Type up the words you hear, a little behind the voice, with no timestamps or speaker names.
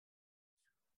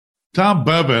Tom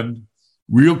Bevan,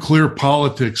 Real Clear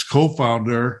Politics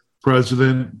co-founder,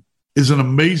 president, is an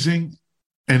amazing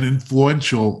and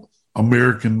influential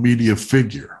American media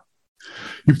figure.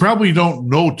 You probably don't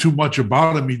know too much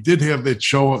about him. He did have that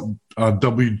show on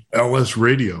WLS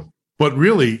radio. But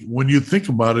really, when you think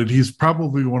about it, he's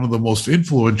probably one of the most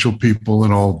influential people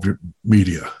in all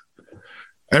media.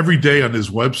 Every day on his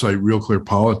website, Real Clear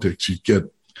Politics, you get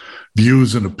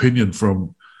views and opinion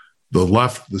from the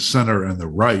left, the center, and the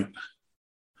right,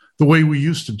 the way we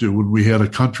used to do when we had a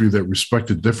country that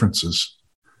respected differences.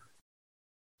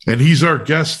 And he's our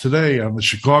guest today on the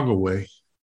Chicago Way.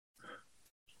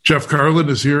 Jeff Carlin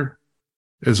is here,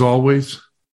 as always,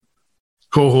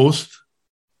 co-host,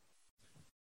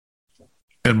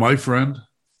 and my friend,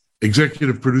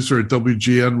 executive producer at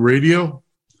WGN Radio,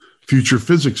 future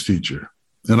physics teacher.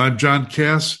 And I'm John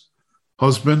Kass,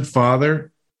 husband,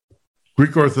 father,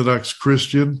 Greek Orthodox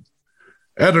Christian,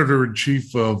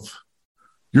 editor-in-chief of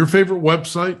your favorite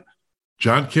website,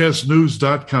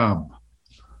 johncassnews.com.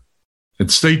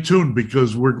 And stay tuned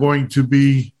because we're going to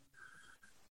be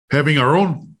having our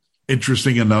own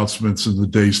interesting announcements in the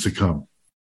days to come.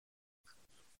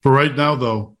 For right now,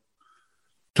 though,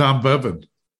 Tom Bevan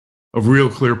of Real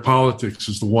Clear Politics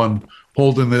is the one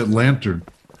holding that lantern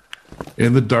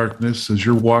in the darkness as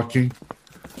you're walking.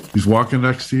 He's walking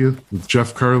next to you with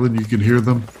Jeff Carlin. You can hear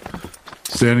them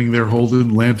standing there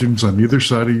holding lanterns on either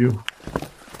side of you.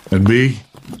 And me,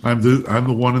 I'm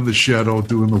the one in the shadow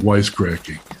doing the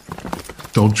wisecracking.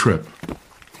 Don't trip.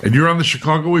 And you're on the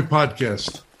Chicago Way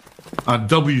podcast on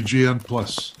WGN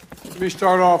Plus. Let me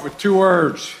start off with two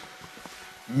words.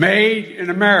 Made in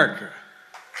America.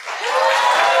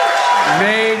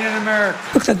 Made in America.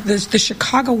 Look, the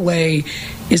Chicago Way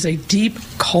is a deep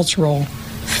cultural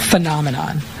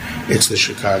phenomenon. It's the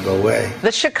Chicago Way.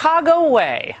 The Chicago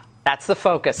Way. That's the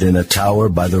focus. In a tower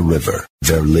by the river,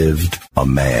 there lived a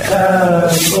man.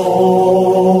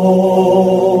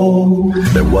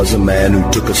 There was a man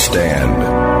who took a stand.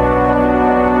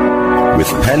 With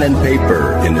pen and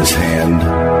paper in his hand,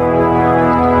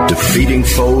 defeating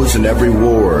foes in every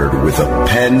ward with a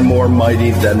pen more mighty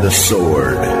than the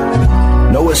sword.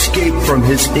 No escape from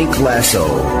his ink lasso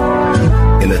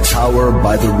in a tower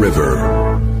by the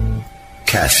river,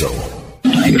 Castle.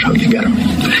 Here's how you get him.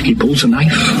 He pulls a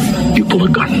knife, you pull a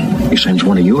gun. He sends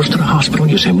one of yours to the hospital,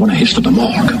 you send one of his to the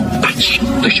morgue. That's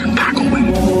the Chicago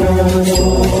Way.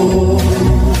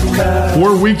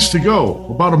 4 weeks to go,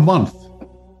 about a month,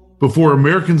 before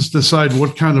Americans decide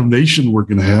what kind of nation we're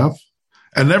going to have.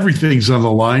 And everything's on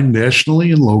the line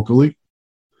nationally and locally.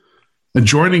 And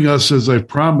joining us, as I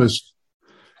promised,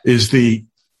 is the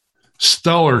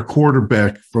stellar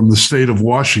quarterback from the state of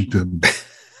Washington.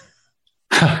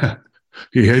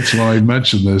 He hates when I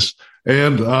mention this.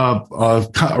 And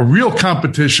a real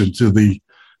competition to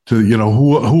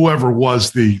whoever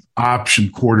was the option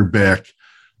quarterback,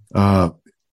 the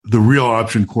real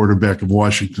option quarterback of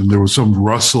Washington. There was some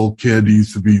Russell kid. He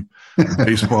used to be a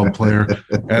baseball player.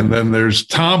 And then there's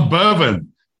Tom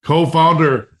Bevan,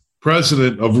 co-founder,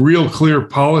 president of Real Clear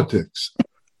Politics.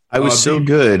 I was so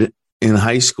good in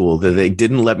high school that they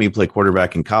didn't let me play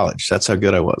quarterback in college. That's how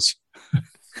good I was.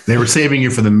 They were saving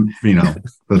you for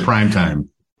the prime time.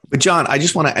 But John, I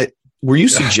just want to, were you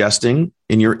suggesting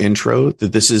in your intro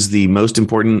that this is the most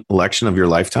important election of your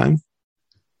lifetime?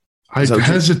 I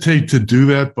hesitate to do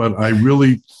that, but I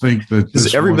really think that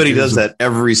because everybody does that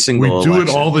every single we do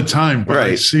election. It all the time. But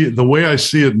right. I see it the way I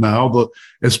see it now,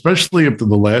 especially after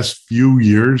the last few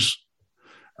years,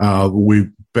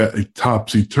 we've been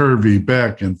topsy-turvy,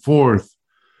 back and forth.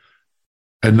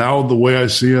 And now the way I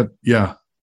see it, yeah.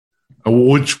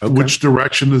 Which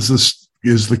direction is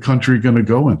the country going to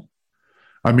go in?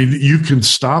 I mean, you can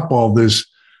stop all this.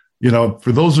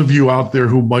 For those of you out there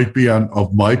who might be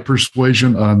of my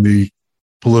persuasion on the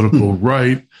political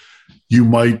right, you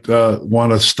might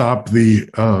want to stop the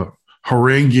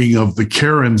haranguing of the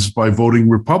Karens by voting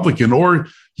Republican, or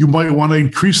you might want to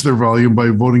increase their volume by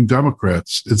voting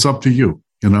Democrats. It's up to you.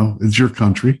 It's your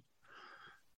country.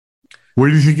 Where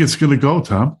do you think it's going to go,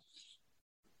 Tom?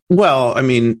 Well, I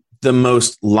mean, the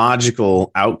most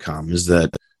logical outcome is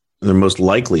that the most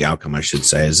likely outcome, I should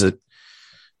say, is that,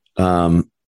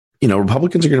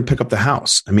 Republicans are going to pick up the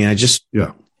House. I mean,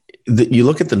 you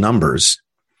look at the numbers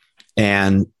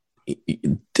and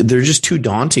they're just too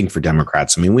daunting for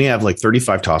Democrats. I mean, we have like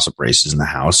 35 toss-up races in the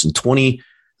House and 29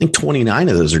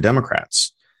 of those are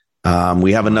Democrats.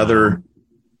 We have another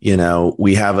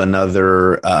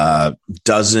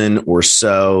dozen or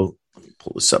so. Let me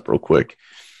pull this up real quick.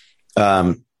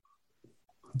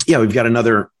 We've got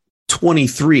another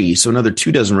 23, so another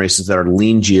 2 dozen races that are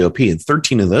lean GOP, and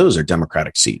 13 of those are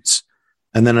Democratic seats.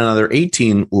 and then another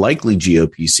 18 likely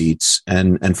GOP seats,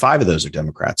 and 5 of those are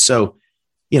Democrats. So,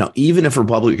 even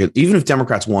if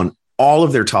Democrats won all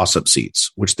of their toss-up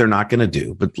seats, which they're not going to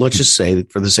do, but let's just say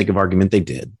that for the sake of argument, they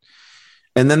did,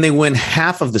 and then they win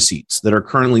half of the seats that are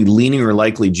currently leaning or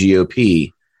likely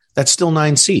GOP, that's still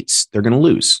 9 seats they're going to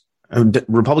lose.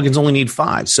 Republicans only need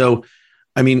 5. So,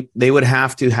 they would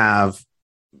have to have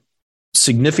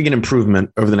significant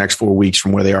improvement over the next 4 weeks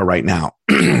from where they are right now.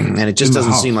 And it just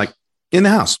doesn't seem like in the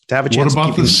House to have a chance. What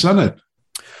about the Senate?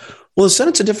 Well, the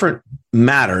Senate's a different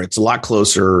matter. It's a lot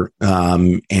closer.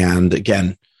 And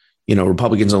again,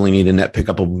 Republicans only need a net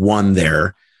pickup of 1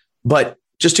 there. But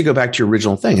just to go back to your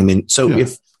original thing,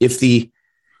 if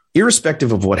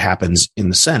irrespective of what happens in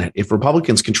the Senate, if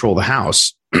Republicans control the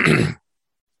House,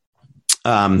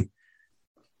 and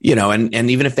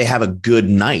even if they have a good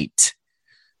night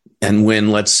and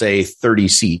win, let's say 30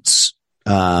 seats,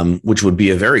 which would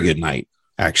be a very good night,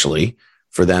 actually,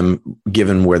 for them,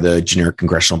 given where the generic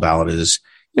congressional ballot is,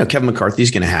 Kevin McCarthy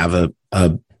is going to have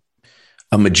a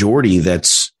majority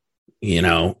that's,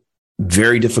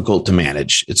 very difficult to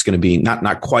manage. It's going to be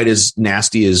not quite as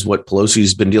nasty as what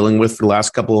Pelosi's been dealing with for the last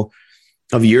couple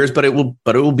of years, but it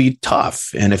will be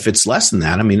tough. And if it's less than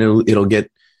that, it'll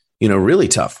get, really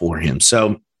tough for him.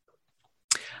 So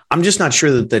I'm just not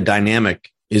sure that the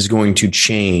dynamic is going to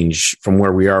change from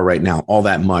where we are right now all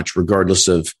that much, regardless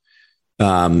of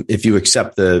if you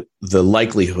accept the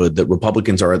likelihood that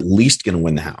Republicans are at least going to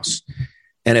win the House.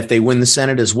 And if they win the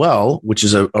Senate as well, which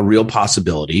is a real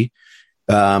possibility,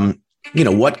 what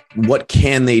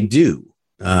can they do?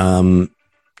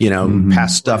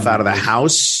 Pass stuff out of the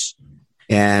House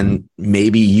and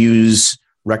maybe use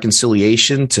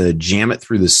reconciliation to jam it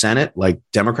through the Senate like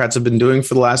Democrats have been doing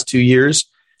for the last 2 years.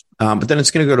 But then it's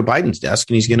going to go to Biden's desk,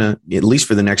 and he's going to, at least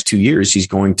for the next 2 years, he's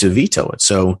going to veto it.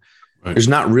 So There's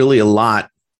not really a lot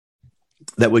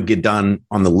that would get done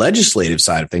on the legislative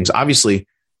side of things. Obviously,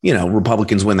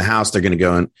 Republicans win the House, they're going to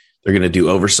go and they're going to do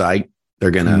oversight.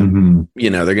 They're going to,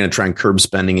 they're going to try and curb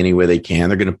spending any way they can.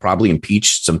 They're going to probably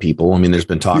impeach some people. There's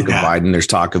been talk of Biden. There's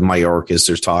talk of Mayorkas.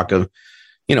 There's talk of,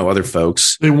 other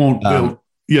folks. They won't.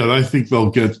 I think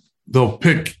they'll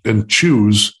pick and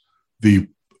choose the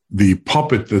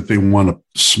puppet that they want to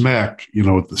smack,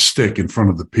 with the stick in front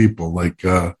of the people. Like,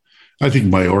 I think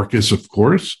Mayorkas, of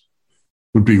course,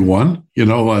 would be one,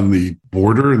 on the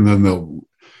border, and then they'll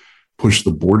push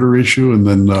the border issue, and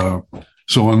then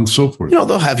so on and so forth.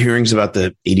 They'll have hearings about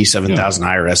the 87,000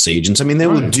 IRS agents. They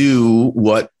will do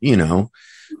what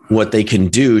they can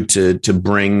do to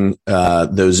bring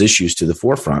those issues to the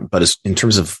forefront. But in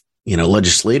terms of,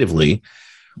 legislatively,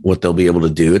 what they'll be able to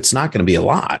do, it's not going to be a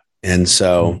lot. And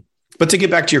so, but to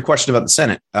get back to your question about the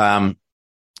Senate,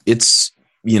 it's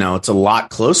a lot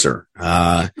closer.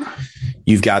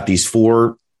 You've got these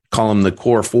 4, call them the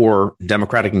core 4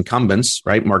 Democratic incumbents,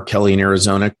 right? Mark Kelly in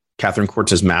Arizona, Catherine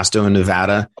Cortez Masto in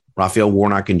Nevada, Raphael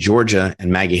Warnock in Georgia,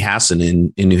 and Maggie Hassan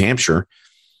in New Hampshire.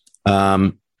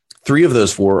 3 of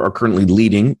those 4 are currently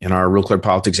leading in our Real Clear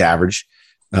Politics average.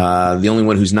 The only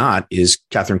one who's not is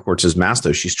Catherine Cortez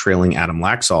Masto. She's trailing Adam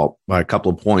Laxalt by a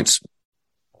couple of points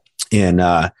and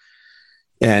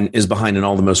is behind in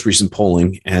all the most recent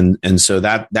polling. And so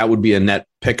that would be a net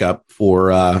pickup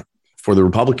for the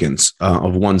Republicans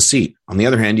of 1 seat. On the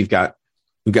other hand, we've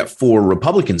got 4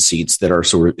 Republican seats that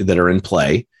are in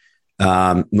play.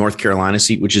 North Carolina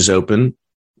seat, which is open,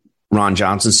 Ron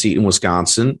Johnson's seat in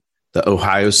Wisconsin, the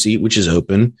Ohio seat, which is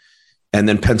open, and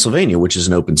then Pennsylvania, which is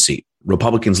an open seat.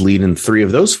 Republicans lead in 3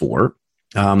 of those 4.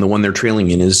 The one they're trailing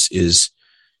in is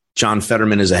John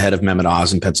Fetterman is ahead of Mehmet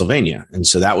Oz in Pennsylvania. And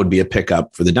so that would be a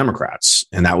pickup for the Democrats.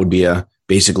 And that would be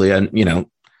basically a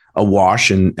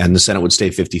wash, and the Senate would stay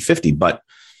 50-50. But,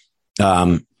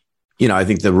 I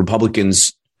think the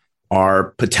Republicans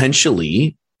are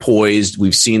potentially poised.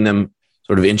 We've seen them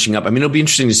sort of inching up. It'll be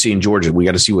interesting to see in Georgia. We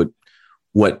got to see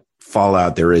what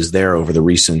fallout there is there over the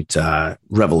recent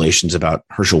revelations about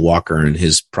Herschel Walker and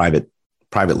his private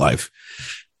life.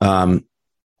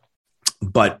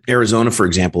 But Arizona, for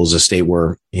example, is a state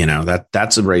where,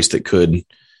 that's a race that could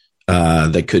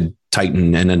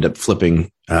tighten and end up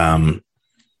flipping to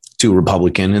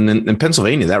Republican. And then in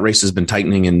Pennsylvania, that race has been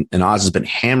tightening, and Oz has been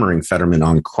hammering Fetterman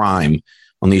on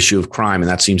the issue of crime. And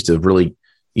that seems to have really,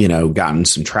 gotten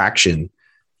some traction.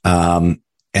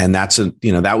 And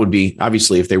that would be,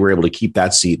 obviously, if they were able to keep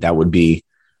that seat, that would be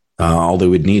all they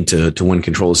would need to win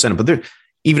control of the Senate. But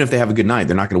even if they have a good night,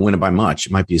 they're not going to win it by much.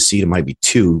 It might be a seat, it might be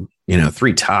 2,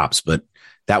 3 tops, but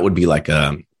that would be like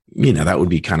that would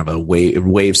be kind of a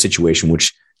wave situation,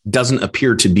 which doesn't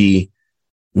appear to be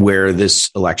where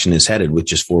this election is headed with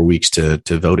just 4 weeks to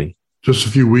voting. Just a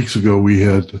few weeks ago, we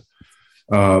had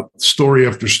story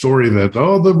after story that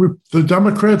the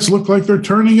Democrats look like they're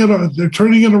turning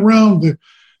it around.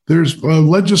 There's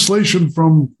legislation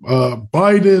from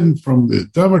Biden, from the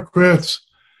Democrats,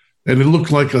 and it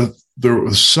looked like there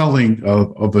was selling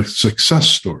of a success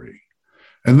story.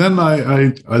 And then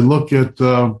I look at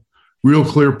Real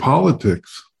Clear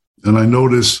Politics, and I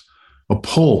notice a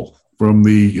poll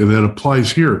that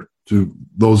applies here to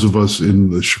those of us in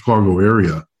the Chicago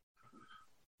area,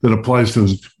 that applies to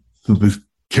the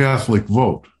Catholic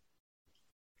vote.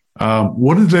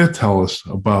 What does that tell us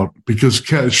about, because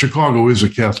Chicago is a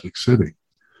Catholic city,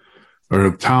 or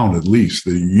a town at least.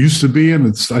 It used to be, and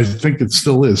I think it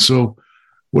still is. So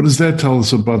what does that tell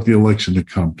us about the election to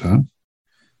come, Tom?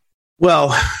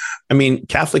 Well, I mean,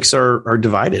 Catholics are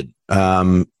divided.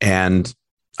 And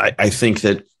I think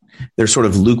that they're sort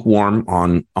of lukewarm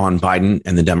on Biden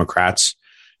and the Democrats,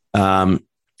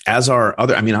 as are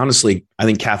other. I mean, honestly, I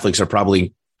think Catholics are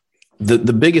probably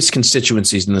the biggest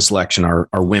constituencies in this election are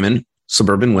women,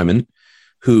 suburban women,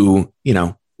 who,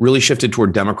 really shifted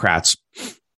toward Democrats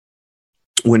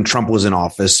when Trump was in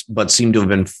office, but seem to have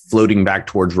been floating back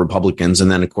towards Republicans.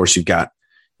 And then, of course, you've got,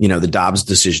 the Dobbs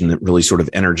decision that really sort of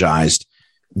energized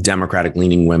Democratic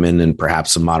leaning women and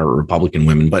perhaps some moderate Republican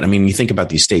women. But I mean, you think about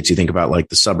these states, you think about like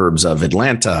the suburbs of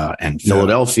Atlanta and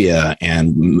Philadelphia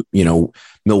and,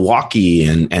 Milwaukee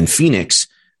and Phoenix.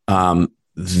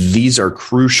 These are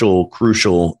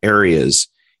crucial areas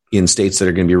in states that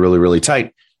are going to be really, really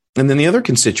tight. And then the other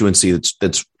constituency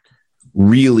that's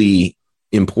really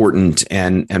important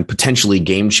and potentially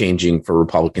game changing for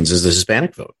Republicans is the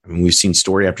Hispanic vote. I mean, we've seen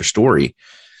story after story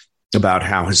about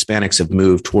how Hispanics have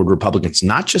moved toward Republicans,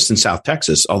 not just in South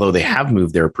Texas, although they have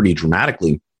moved there pretty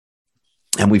dramatically.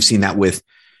 And we've seen that with,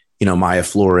 Maya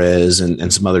Flores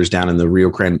and some others down in the Rio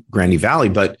Grande Valley.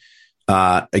 But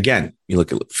again, you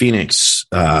look at Phoenix,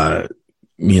 Arizona,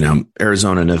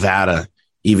 Nevada,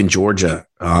 even Georgia,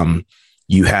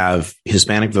 you have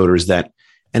Hispanic voters that,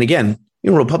 and again,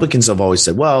 Republicans have always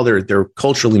said, well, they're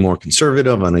culturally more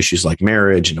conservative on issues like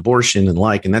marriage and abortion and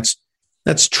and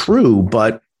that's true.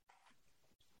 But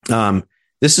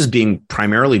this is being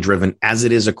primarily driven, as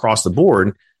it is across the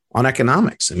board, on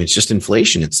economics. I mean, it's just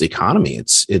inflation. It's the economy.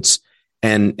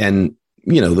 And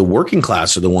the working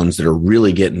class are the ones that are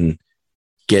really getting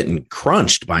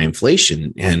crunched by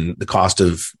inflation and the cost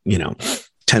of,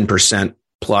 10%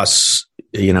 plus,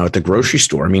 at the grocery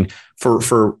store. I mean,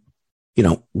 for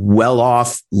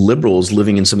well-off liberals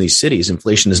living in some of these cities,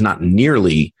 inflation is not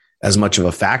nearly as much of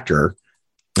a factor,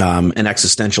 an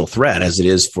existential threat as it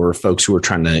is for folks who are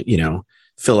trying to,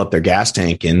 fill up their gas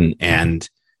tank and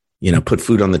put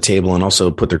food on the table and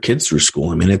also put their kids through school.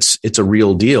 I mean, it's a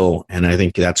real deal. And I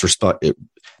think that's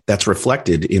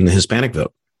reflected in the Hispanic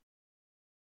vote.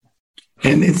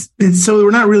 And it's so we're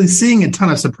not really seeing a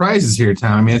ton of surprises here,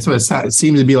 Tom. I mean, that's what it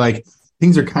seems to be like.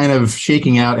 Things are kind of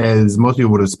shaking out as most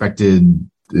people would have expected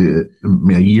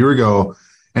a year ago.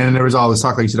 And there was all this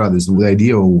talk, like you said, about this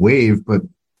ideal wave. But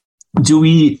do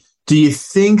you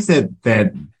think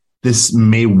that this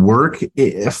may work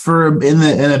for in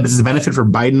the benefit for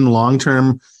Biden long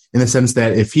term, in the sense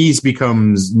that if he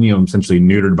becomes essentially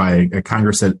neutered by a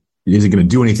Congress that isn't going to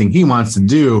do anything he wants to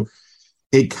do,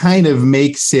 it kind of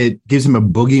gives him a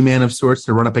boogeyman of sorts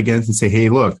to run up against and say, hey,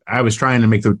 look, I was trying to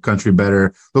make the country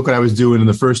better. Look what I was doing in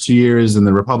the first 2 years, and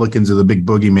the Republicans are the big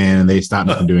boogeyman and they stopped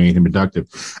me from doing anything productive.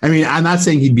 I mean, I'm not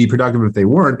saying he'd be productive if they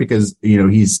weren't, because,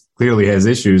 he's clearly has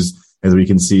issues, as we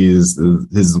can see his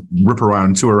rip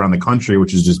around tour around the country,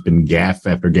 which has just been gaffe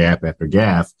after gaffe after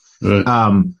gaffe.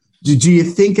 Right. Do you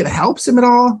think it helps him at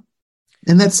all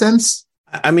in that sense?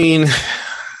 I mean,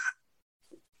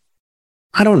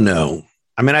 I don't know.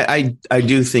 I mean, I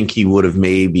do think he would have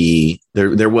maybe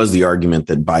there was the argument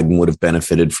that Biden would have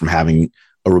benefited from having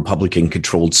a Republican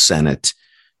controlled Senate.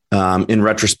 In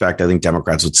retrospect, I think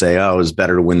Democrats would say, oh, it was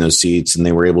better to win those seats, and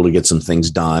they were able to get some things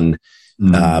done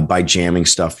by jamming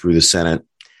stuff through the Senate.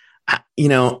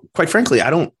 Quite frankly,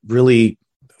 I don't really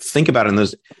think about it in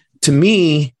those. To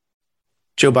me,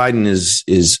 Joe Biden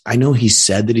is I know he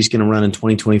said that he's going to run in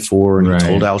 2024 and right. He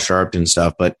told Al Sharpton and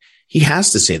stuff, but he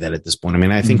has to say that at this point. I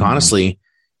mean, I think honestly,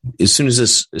 as soon as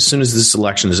this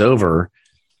election is over,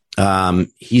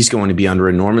 he's going to be under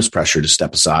enormous pressure to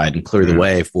step aside and clear the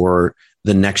way for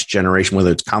the next generation,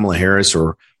 whether it's Kamala Harris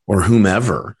or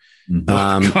whomever.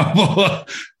 Kamala,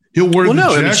 he'll wear the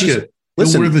jacket.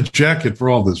 He'll wear the jacket for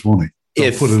all this, won't he?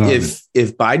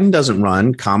 If Biden doesn't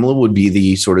run, Kamala would be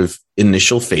the sort of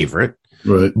initial favorite.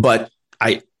 Right. But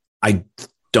I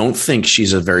don't think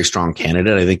she's a very strong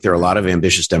candidate. I think there are a lot of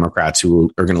ambitious Democrats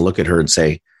who are going to look at her and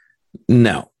say,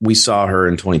 No, we saw her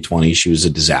in 2020. She was a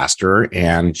disaster,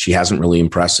 and she hasn't really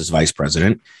impressed as vice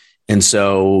president. And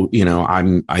so,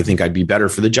 I think I'd be better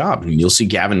for the job. And you'll see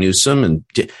Gavin Newsom and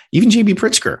even JB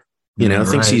Pritzker,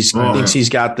 thinks he's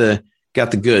got the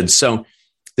goods. So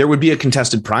there would be a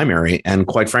contested primary. And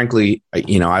quite frankly, I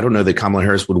don't know that Kamala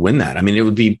Harris would win that. I mean, it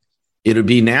would be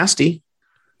nasty,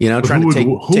 trying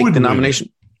to take the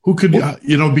nomination. Who could,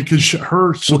 because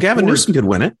her support, Gavin Newsom could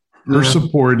win it. Her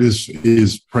support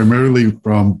is primarily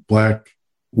from Black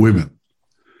women.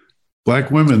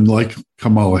 Black women like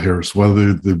Kamala Harris,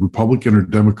 whether the Republican or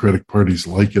Democratic parties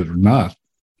like it or not,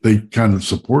 they kind of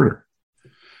support her.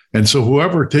 And so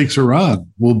whoever takes her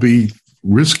on will be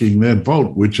risking that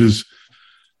vote, which is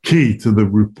key to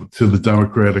the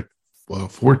Democratic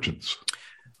fortunes.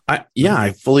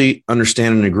 I fully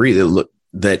understand and agree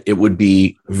that it would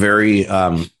be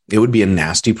it would be a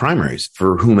nasty primaries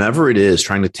for whomever it is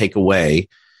trying to take away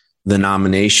the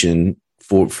nomination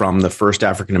from the first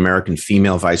African-American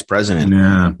female vice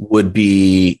president. Would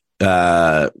be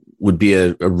a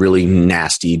really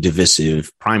nasty,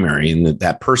 divisive primary. And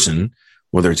that person,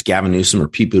 whether it's Gavin Newsom or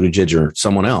Pete Buttigieg or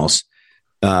someone else,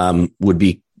 would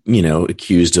be,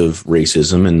 accused of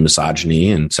racism and misogyny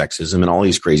and sexism and all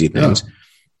these crazy things.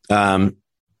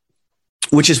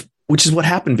 Which is what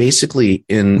happened basically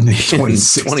in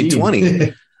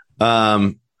 2020,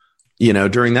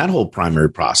 during that whole primary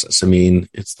process. I mean,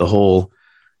 it's the whole,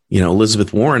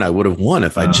 Elizabeth Warren, I would have won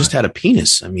if I just had a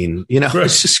penis. I mean,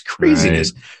 it's just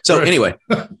craziness. Right. So anyway,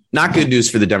 not good news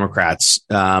for the Democrats.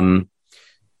 But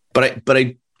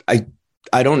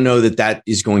I don't know that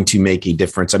is going to make a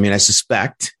difference. I mean, I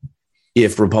suspect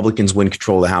if Republicans win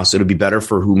control of the House, it'll be better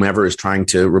for whomever is trying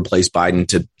to replace Biden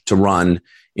to run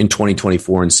in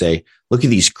 2024 and say, look at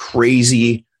these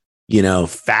crazy,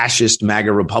 fascist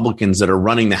MAGA Republicans that are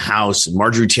running the House, and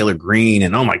Marjorie Taylor Greene,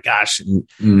 and oh my gosh.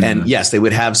 And yes, they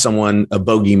would have someone, a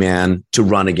bogeyman to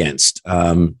run against,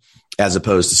 as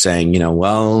opposed to saying,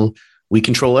 well, we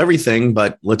control everything,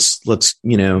 but let's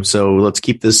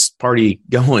keep this party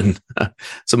going.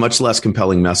 It's a much less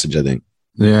compelling message, I think.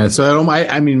 Yeah. So my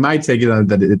take is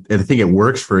that I think it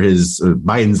works for his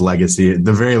Biden's legacy at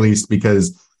the very least,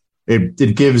 because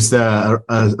it gives a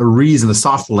reason, a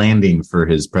soft landing for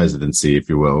his presidency, if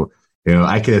you will.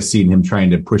 I could have seen him trying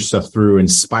to push stuff through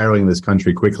and spiraling this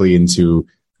country quickly into,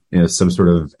 some sort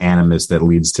of animus that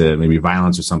leads to maybe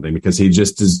violence or something, because he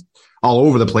just is all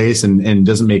over the place and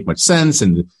doesn't make much sense.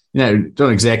 And,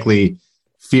 don't exactly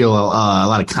feel a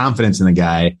lot of confidence in the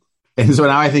guy. And so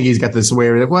now I think he's got this way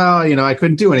of, I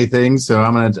couldn't do anything, so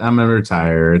I'm gonna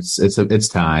retire. It's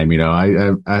time.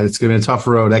 It's gonna be a tough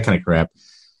road, that kind of crap.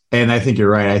 And I think you're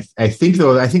right. I think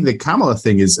the Kamala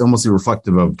thing is almost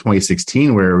reflective of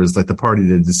 2016, where it was like the party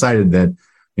that decided that,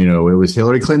 it was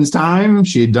Hillary Clinton's time.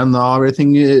 She had done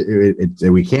everything.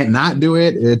 We can't not do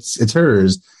it. It's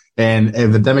hers. And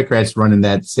the Democrats run in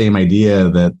that same idea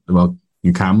that,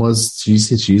 Kamala's,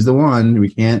 she's the one. We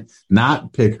can't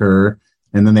not pick her.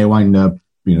 And then they wind up,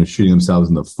 shooting themselves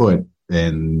in the foot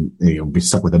and be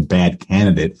stuck with a bad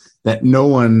candidate that no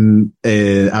one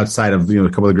outside of a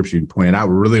couple of groups you pointed out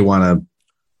really want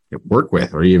to work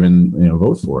with or even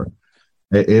vote for.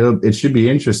 It should be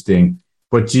interesting.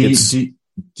 But do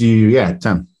you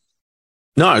Tom?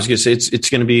 No, I was going to say it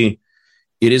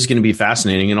is going to be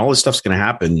fascinating, and all this stuff's going to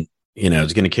happen.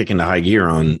 It's going to kick into high gear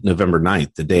on November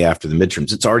 9th, the day after the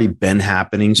midterms. It's already been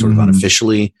happening sort of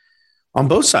unofficially on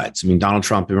both sides. I mean, Donald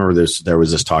Trump, remember there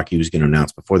was this talk he was going to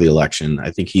announce before the election. I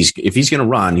think if he's going to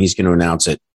run, he's going to announce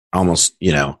it almost,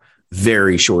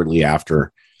 very shortly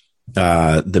after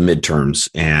the midterms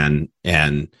and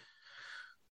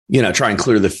try and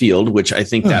clear the field, which I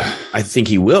think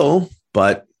he will.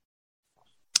 But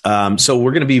so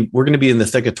we're going to be in the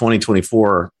thick of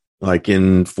 2024, like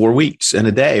in 4 weeks and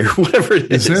a day or whatever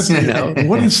it is.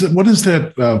 What is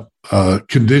that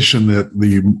condition, that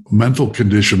the mental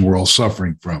condition we're all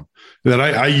suffering from, that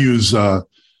I use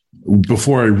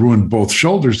before I ruined both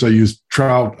shoulders? I used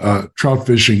trout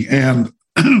fishing and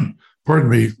pardon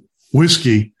me,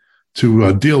 whiskey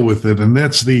to deal with it, and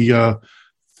that's the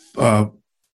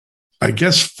I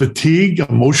guess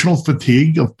emotional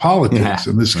fatigue of politics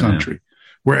in this country,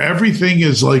 where everything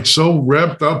is like so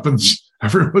revved up and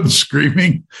everyone's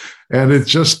screaming, and it's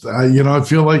just I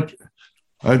feel like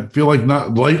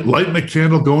not lighting a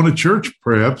candle, going to church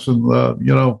perhaps, and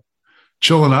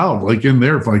chilling out, like in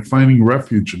there, like finding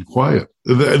refuge and quiet.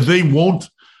 They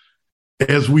won't,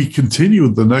 as we continue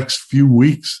the next few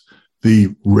weeks, the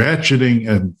ratcheting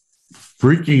and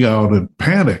freaking out and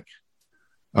panic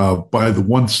by the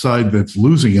one side that's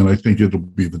losing, and I think it'll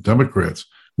be the Democrats,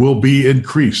 will be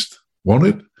increased, won't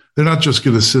it? They're not just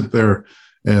going to sit there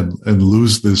and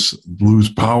lose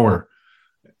power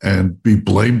and be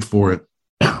blamed for it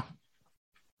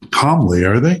calmly,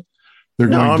 are they?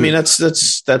 I mean,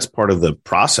 that's part of the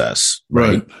process,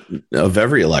 right? Of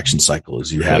every election cycle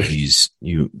is you have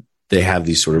they have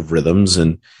these sort of rhythms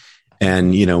and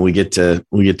we get to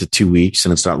 2 weeks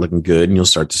and it's not looking good and you'll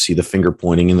start to see the finger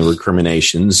pointing and the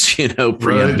recriminations,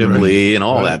 preemptively and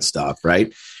all that stuff.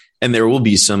 Right. And there will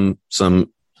be some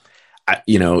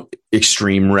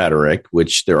extreme rhetoric,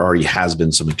 which there already has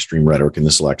been some extreme rhetoric in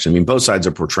this election. I mean, both sides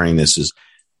are portraying this as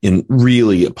in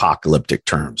really apocalyptic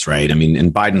terms, right? I mean,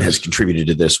 and Biden has contributed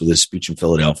to this with his speech in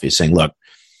Philadelphia saying, look,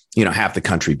 half the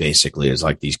country basically is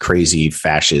like these crazy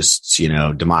fascists,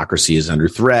 democracy is under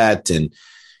threat and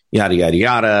yada, yada,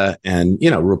 yada. And,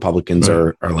 Republicans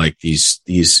are like these,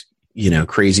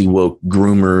 crazy woke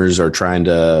groomers are trying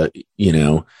to,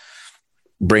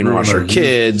 brainwash our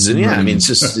kids. And I mean, it's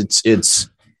just,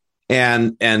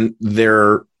 and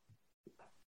they're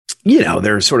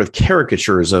sort of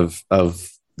caricatures of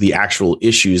the actual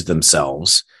issues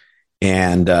themselves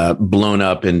and blown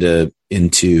up into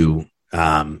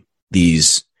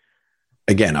these,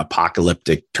 again,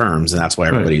 apocalyptic terms. And that's why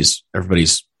everybody's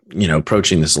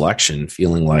approaching this election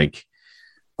feeling like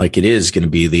it is going to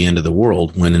be the end of the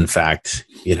world when in fact,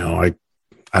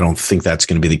 I don't think that's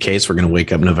going to be the case. We're going to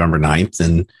wake up November 9th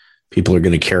and people are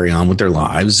going to carry on with their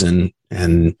lives and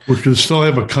we're going to still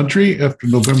have a country after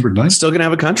November 9th. Still going to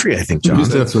have a country, I think, John.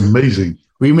 That's amazing.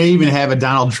 We may even have a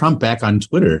Donald Trump back on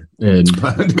Twitter and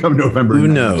come November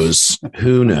 9th.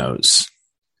 Who knows?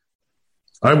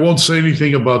 I won't say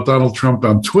anything about Donald Trump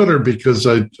on Twitter because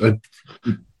I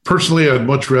personally, I'd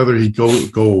much rather he go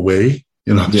away,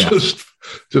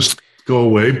 just go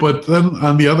away. But then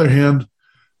on the other hand,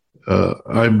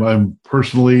 I'm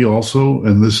personally also,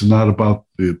 and this is not about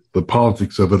the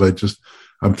politics of it.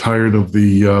 I'm tired of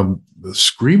the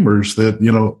screamers that,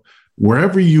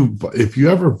 wherever if you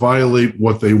ever violate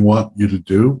what they want you to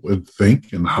do and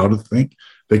think and how to think,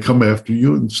 they come after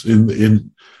you.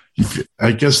 And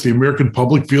I guess the American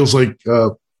public feels like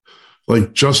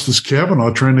Justice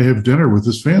Kavanaugh trying to have dinner with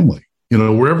his family.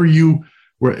 Wherever you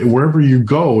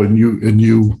go and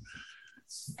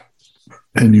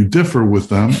you differ with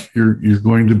them, you're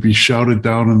going to be shouted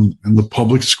down in the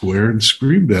public square and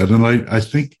screamed at. And I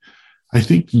think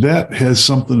that has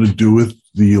something to do with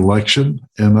the election.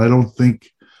 And I don't think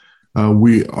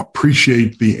we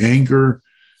appreciate the anger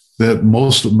that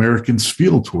most Americans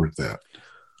feel toward that.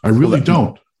 I really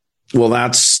don't. Well,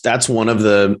 that's one of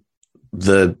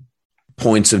the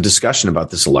points of discussion about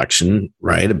this election,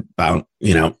 right? About,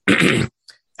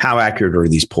 how accurate are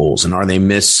these polls and are they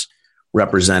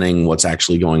misrepresenting what's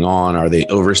actually going on? Are they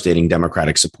overstating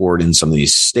Democratic support in some of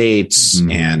these states?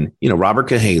 Mm-hmm. And, Robert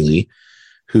Cahaley,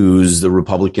 who's the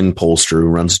Republican pollster who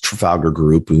runs Trafalgar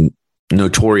Group, who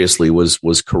notoriously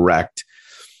was correct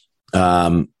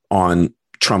on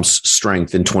Trump's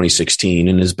strength in 2016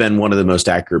 and has been one of the most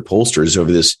accurate pollsters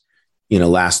over this,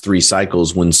 last three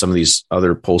cycles when some of these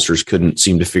other pollsters couldn't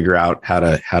seem to figure out how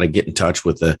to get in touch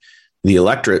with the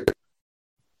electorate.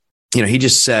 He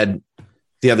just said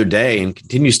the other day and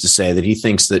continues to say that he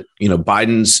thinks that,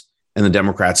 Biden's and the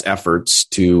Democrats' efforts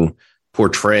to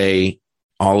portray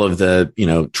all of the,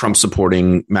 Trump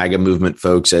supporting MAGA movement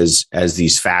folks as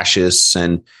these fascists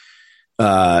and,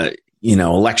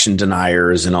 election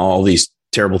deniers and all these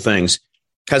terrible things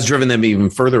has driven them even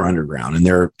further underground.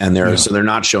 So they're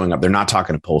not showing up. They're not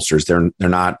talking to pollsters. They're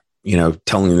not,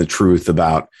 telling the truth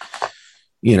about,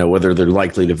 whether they're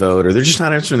likely to vote or they're just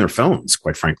not answering their phones,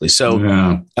 quite frankly.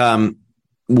 So,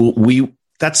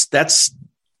 that's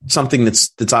something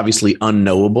that's obviously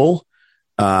unknowable.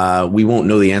 We won't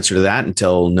know the answer to that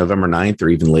until November 9th or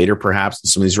even later, perhaps in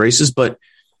some of these races. But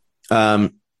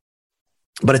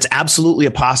it's absolutely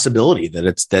a possibility that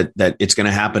it's going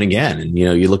to happen again. And,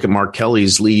 you look at Mark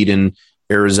Kelly's lead in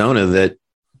Arizona that,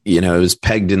 is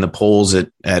pegged in the polls at,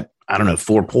 I don't know,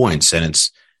 4 points. And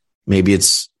maybe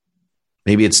it's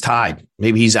tied.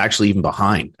 Maybe he's actually even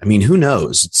behind. I mean, who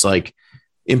knows? It's like,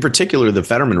 in particular, the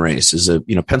Fetterman race is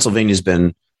Pennsylvania's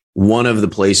been one of the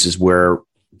places where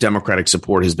Democratic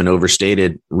support has been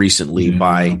overstated recently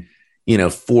by,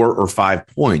 4 or 5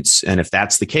 points. And if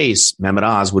that's the case, Mehmet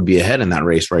Oz would be ahead in that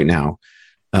race right now.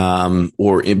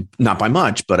 Not by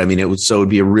much, but I mean, it would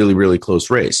be a really, really close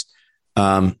race.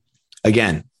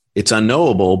 Again, it's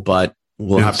unknowable, but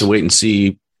we'll have to wait and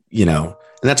see, and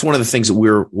that's one of the things that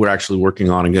we're actually working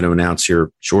on and going to announce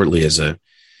here shortly is a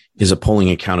polling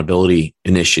accountability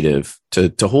initiative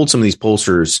to hold some of these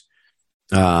pollsters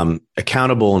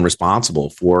accountable and responsible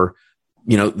for,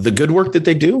 the good work that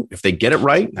they do. If they get it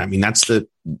right, I mean,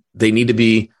 they need to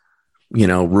be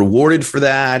rewarded for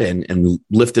that and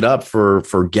lifted up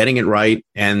for getting it right.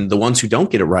 And the ones who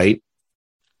don't get it right,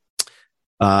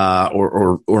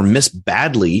 or miss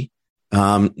badly,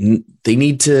 they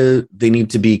need to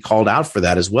be called out for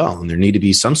that as well. And there needs to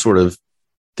be some sort of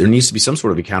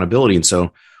accountability. And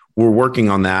so we're working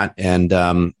on that. And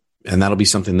that'll be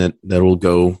something that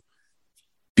will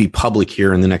be public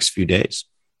here in the next few days.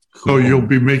 So you'll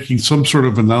be making some sort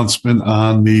of announcement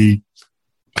on the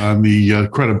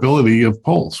credibility of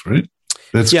polls, right?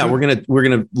 We're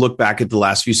gonna look back at the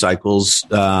last few cycles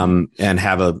and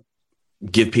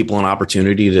give people an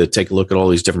opportunity to take a look at all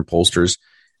these different pollsters,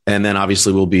 and then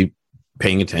obviously we'll be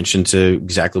paying attention to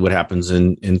exactly what happens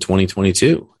in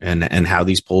 2022 and how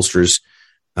these pollsters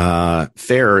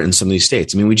fare in some of these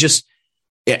states.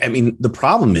 The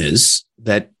problem is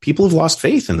that people have lost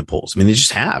faith in the polls. They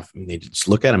just have. They just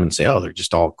look at them and say, "Oh, they're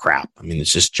just all crap."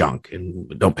 It's just junk, and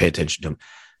don't pay attention to them.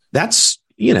 That's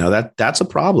a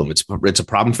problem. It's a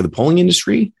problem for the polling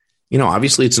industry.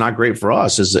 Obviously, it's not great for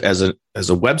us as a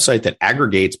website that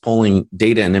aggregates polling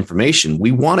data and information.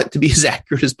 We want it to be as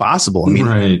accurate as possible.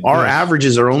 Our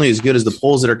averages are only as good as the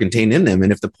polls that are contained in them.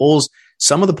 And if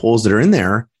some of the polls that are in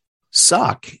there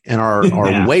suck and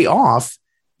are way off,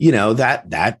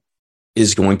 that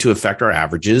is going to affect our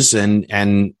averages, and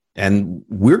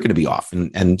we're going to be off.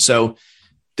 And so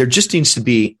there just needs to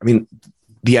be,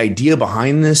 the idea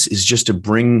behind this is just to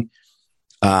bring,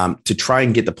 to try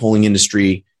and get the polling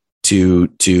industry to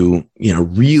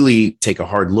really take a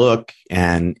hard look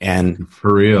and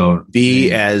for real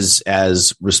be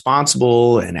as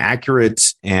responsible and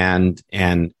accurate and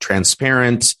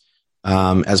transparent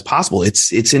as possible.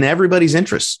 It's in everybody's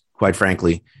interest, quite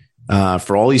frankly,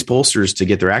 for all these pollsters to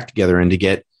get their act together and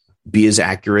to be as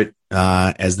accurate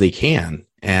as they can.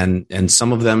 And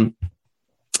some of them,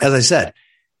 as I said,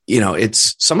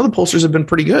 some of the pollsters have been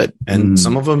pretty good, and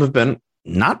some of them have been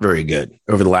not very good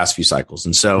over the last few cycles.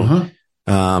 And so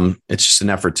it's just an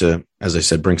effort to, as I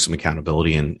said, bring some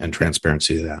accountability and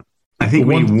transparency to that. I think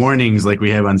we need warnings like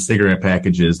we have on cigarette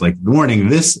packages, like warning,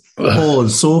 this poll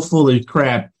is so full of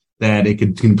crap that it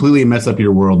could completely mess up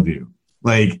your worldview.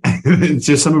 Like, it's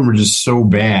just, some of them are just so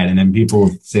bad. And then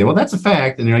people say, well, that's a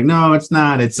fact. And you're like, no, it's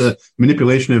not. It's a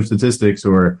manipulation of statistics,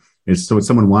 or it's what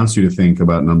someone wants you to think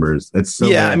about numbers. It's so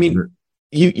bad.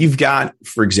 You've got,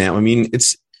 for example,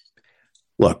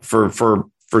 look, for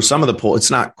some of the polls, it's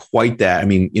not quite that.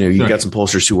 You've got some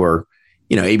pollsters who are,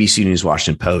 ABC News,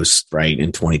 Washington Post, right?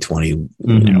 In 2020,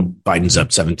 Biden's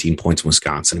up 17 points in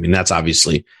Wisconsin. That's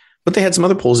obviously, but they had some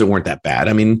other polls that weren't that bad.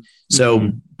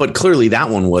 But clearly that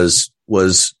one was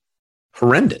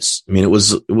horrendous. It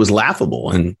was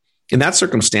laughable. And in that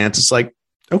circumstance, it's like,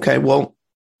 okay, well,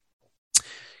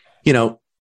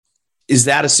 is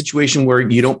that a situation where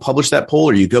you don't publish that poll,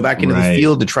 or you go back into the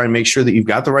field to try and make sure that you've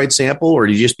got the right sample, or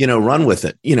do you just, run with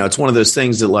it? It's one of those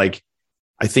things that, like,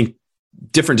 I think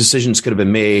different decisions could have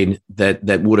been made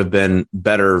that would have been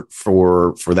better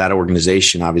for that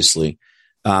organization, obviously.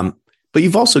 But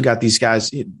you've also got these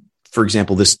guys, for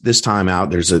example, this time out,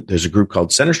 there's a group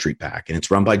called Center Street PAC, and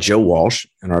it's run by Joe Walsh,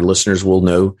 and our listeners will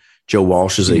know Joe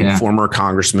Walsh is a former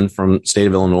congressman from the state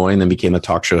of Illinois, and then became a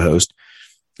talk show host,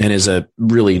 and is a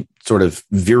really sort of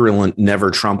virulent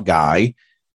Never Trump guy,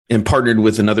 and partnered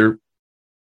with another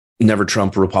Never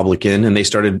Trump Republican. And they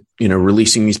started,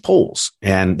 releasing these polls,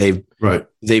 and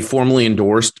they formally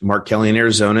endorsed Mark Kelly in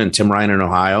Arizona and Tim Ryan in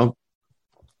Ohio,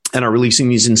 and are releasing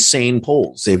these insane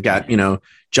polls. They've got,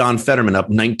 John Fetterman up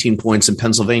 19 points in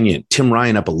Pennsylvania, Tim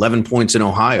Ryan up 11 points in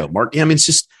Ohio.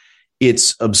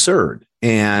 It's absurd.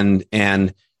 And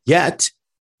yet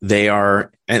they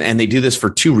are, and they do this for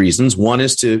two reasons. One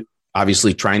is to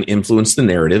obviously try and influence the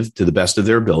narrative to the best of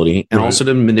their ability, and also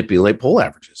to manipulate poll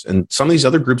averages. And some of these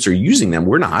other groups are using them.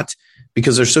 We're not,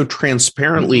 because they're so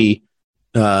transparently,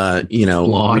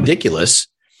 ridiculous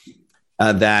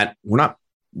that we're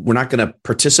not going to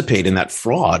participate in that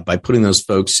fraud by putting those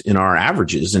folks in our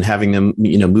averages and having them,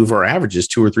 move our averages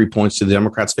 2 or 3 points to the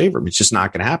Democrats' favor. It's just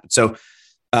not going to happen. So,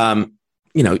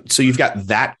 so you've got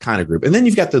that kind of group, and then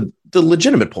you've got the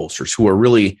legitimate pollsters who are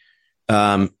really,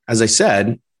 as I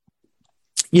said,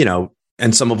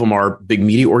 and some of them are big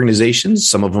media organizations.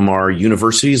 Some of them are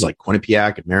universities like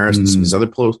Quinnipiac and Marist and some of these other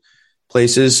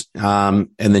places. And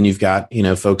then you've got,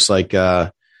 folks like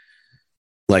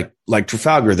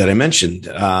Trafalgar that I mentioned,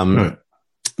 that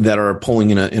are polling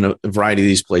in a variety of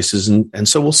these places. And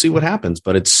so we'll see what happens,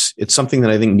 but it's something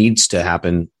that I think needs to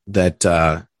happen, that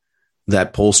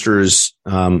pollsters,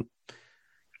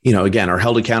 again, are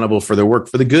held accountable for their work,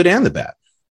 for the good and the bad.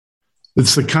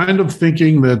 It's the kind of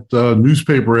thinking that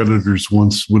newspaper editors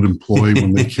once would employ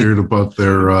when they cared about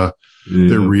their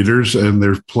their readers and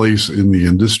their place in the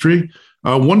industry.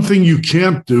 One thing you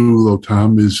can't do, though,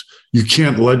 Tom, is you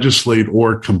can't legislate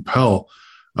or compel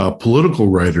political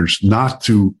writers not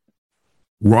to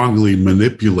wrongly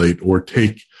manipulate or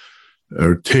take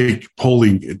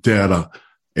polling data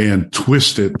and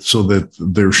twist it so that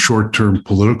their short-term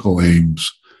political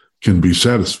aims can be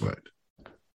satisfied.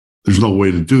 There's no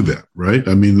way to do that, right?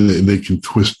 I mean, they can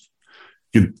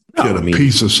get a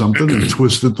piece of something and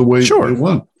twist it the way they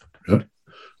want. Yeah.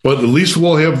 But at least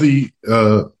we'll have the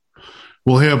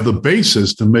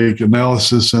basis to make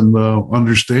analysis and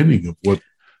understanding of what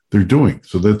they're doing.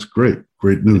 So that's great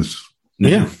news.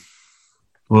 Yeah.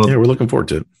 Well, we're looking forward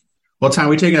to it. Well, Tom,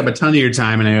 we've taken up a ton of your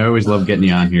time, and I always love getting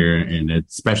you on here, and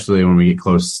especially when we get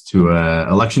close to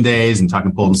election days and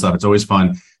talking polls and stuff. It's always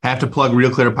fun. Have to plug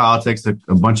Real Clear Politics, a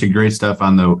bunch of great stuff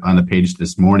on the page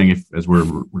this morning as we're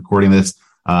recording this.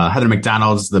 Heather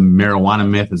McDonald's The Marijuana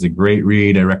Myth is a great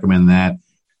read. I recommend that.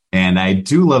 And I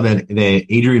do love that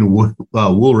Adrian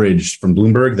Woolridge from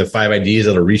Bloomberg, The 5 Ideas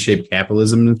That'll Reshape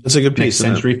Capitalism. That's a good piece.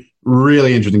 Next century.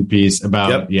 Really interesting piece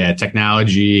about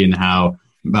technology and how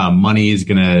money is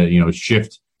going to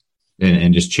shift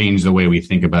and just change the way we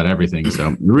think about everything.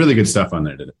 So really good stuff on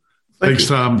there today. Thanks,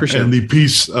 Tom. Appreciate and the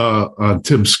piece on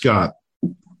Tim Scott,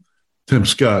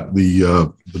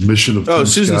 the mission of Tim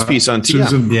Susan's Scott. piece on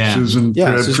Susan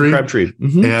Crabtree.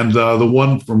 Mm-hmm. And the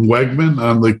one from Wegman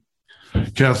on the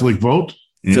Catholic vote.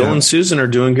 Phil and Susan are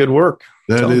doing good work.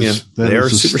 They are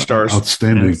superstars.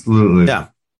 Outstanding. Absolutely. Yeah.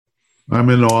 I'm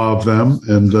in awe of them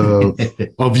and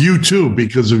of you too,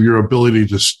 because of your ability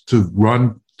to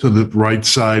run to the right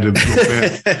side and go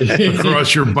back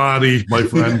across your body, my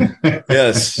friend.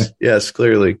 Yes,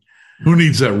 clearly. Who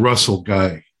needs that Russell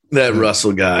guy? Thanks,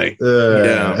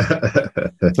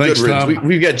 Tom.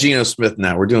 We've got Geno Smith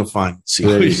now. We're doing fine.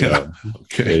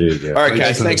 Okay. All right,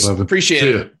 guys. Thanks.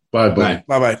 Appreciate it. Bye.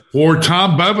 For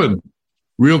Tom Bevan,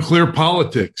 Real Clear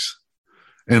Politics.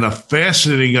 And a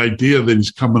fascinating idea that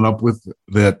he's coming up with,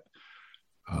 that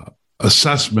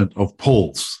assessment of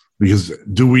polls. Because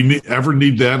do we ever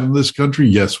need that in this country?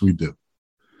 Yes, we do.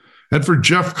 And for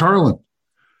Jeff Carlin,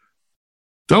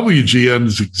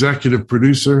 WGN's executive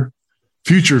producer,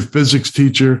 future physics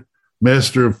teacher,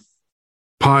 master of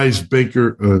pies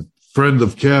baker, friend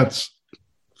of cats.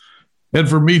 And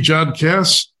for me, John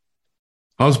Kass,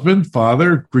 husband,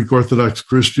 father, Greek Orthodox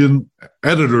Christian,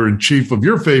 editor-in-chief of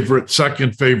your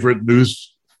second favorite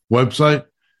news website,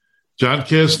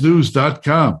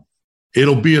 johncassnews.com.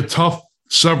 It'll be a tough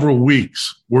several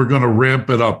weeks. We're going to ramp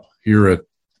it up here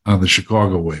on the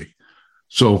Chicago Way.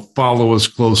 So follow us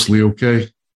closely, okay?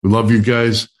 We love you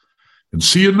guys. And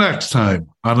see you next time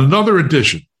on another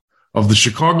edition of the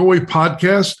Chicago Way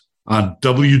podcast on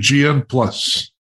WGN Plus.